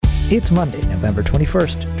It's Monday, November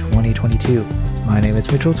 21st, 2022. My name is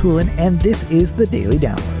Mitchell Tulin, and this is the Daily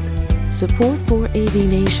Download. Support for AV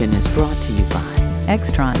Nation is brought to you by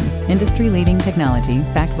Extron, industry-leading technology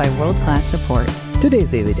backed by world-class support. Today's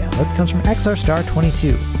Daily Download comes from XR Star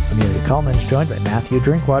 22. Amelia Coleman is joined by Matthew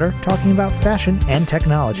Drinkwater talking about fashion and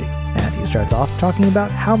technology. Matthew starts off talking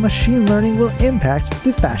about how machine learning will impact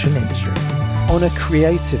the fashion industry. On a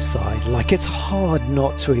creative side, it's hard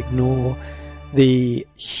not to ignore the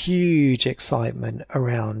huge excitement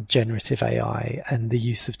around generative AI and the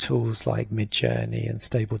use of tools like Midjourney and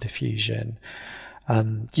Stable Diffusion.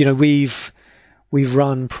 We've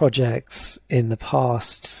run projects in the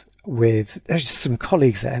past with some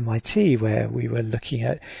colleagues at MIT where we were looking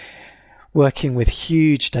at working with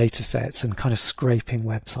huge data sets and kind of scraping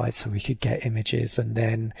websites so we could get images and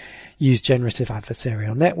then use generative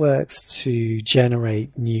adversarial networks to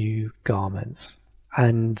generate new garments.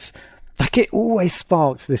 And it always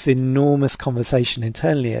sparked this enormous conversation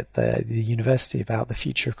internally at the university about the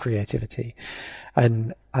future of creativity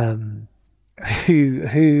and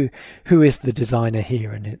who is the designer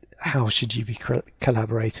here and how should you be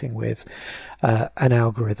collaborating with an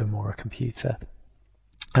algorithm or a computer.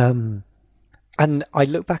 And I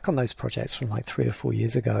look back on those projects from 3 or 4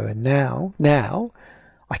 years ago, and now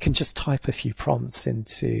I can just type a few prompts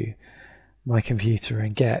into my computer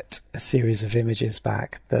and get a series of images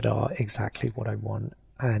back that are exactly what I want.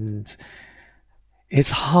 And it's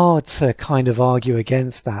hard to kind of argue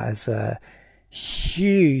against that as a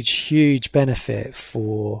huge benefit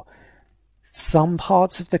for some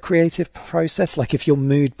parts of the creative process. If you're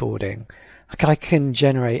mood boarding, I can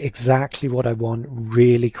generate exactly what I want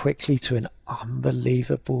really quickly to an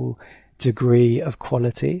unbelievable degree of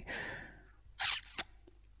quality.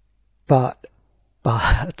 But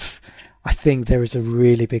I think there is a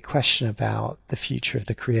really big question about the future of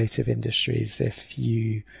the creative industries if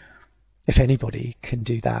anybody can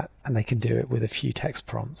do that, and they can do it with a few text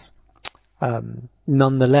prompts.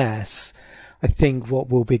 Nonetheless, I think what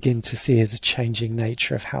we'll begin to see is a changing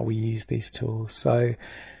nature of how we use these tools. So,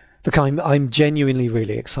 look, I'm genuinely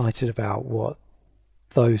really excited about what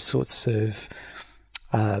those sorts of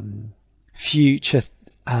future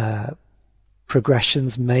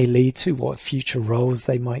progressions may lead to, what future roles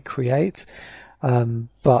they might create.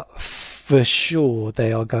 But for sure,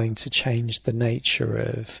 they are going to change the nature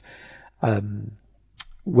of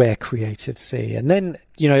where creatives see. And then,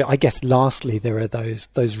 I guess lastly, there are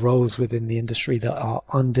those roles within the industry that are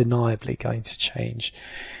undeniably going to change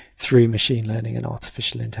through machine learning and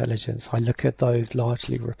artificial intelligence. I look at those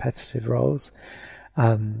largely repetitive roles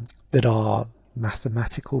that are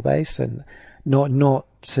mathematical based, and not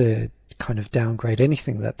to kind of downgrade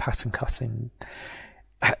anything that pattern cutting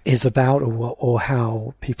is about or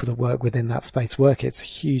how people that work within that space work. It's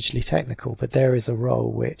hugely technical, but there is a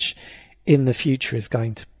role which in the future is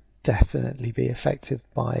going to definitely be affected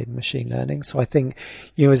by machine learning. So I think,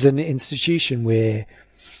 as an institution, we're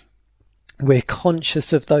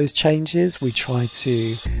conscious of those changes. We try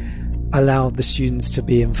to allow the students to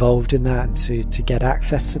be involved in that and to get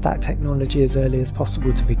access to that technology as early as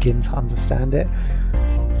possible to begin to understand it.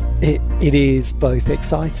 It is both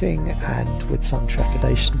exciting and with some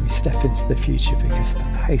trepidation we step into the future because the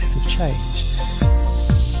pace of change.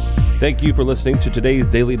 Thank you for listening to today's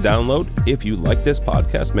Daily Download. If you like this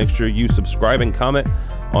podcast, make sure you subscribe and comment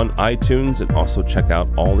on iTunes, and also check out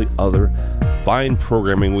all the other fine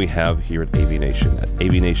programming we have here at AV Nation at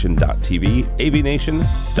avnation.tv,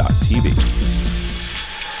 avnation.tv.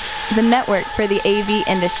 The network for the AV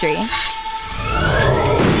industry.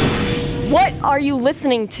 What are you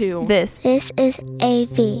listening to? This is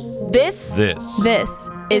AV. This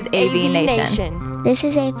is AV Nation. This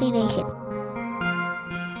is AV Nation.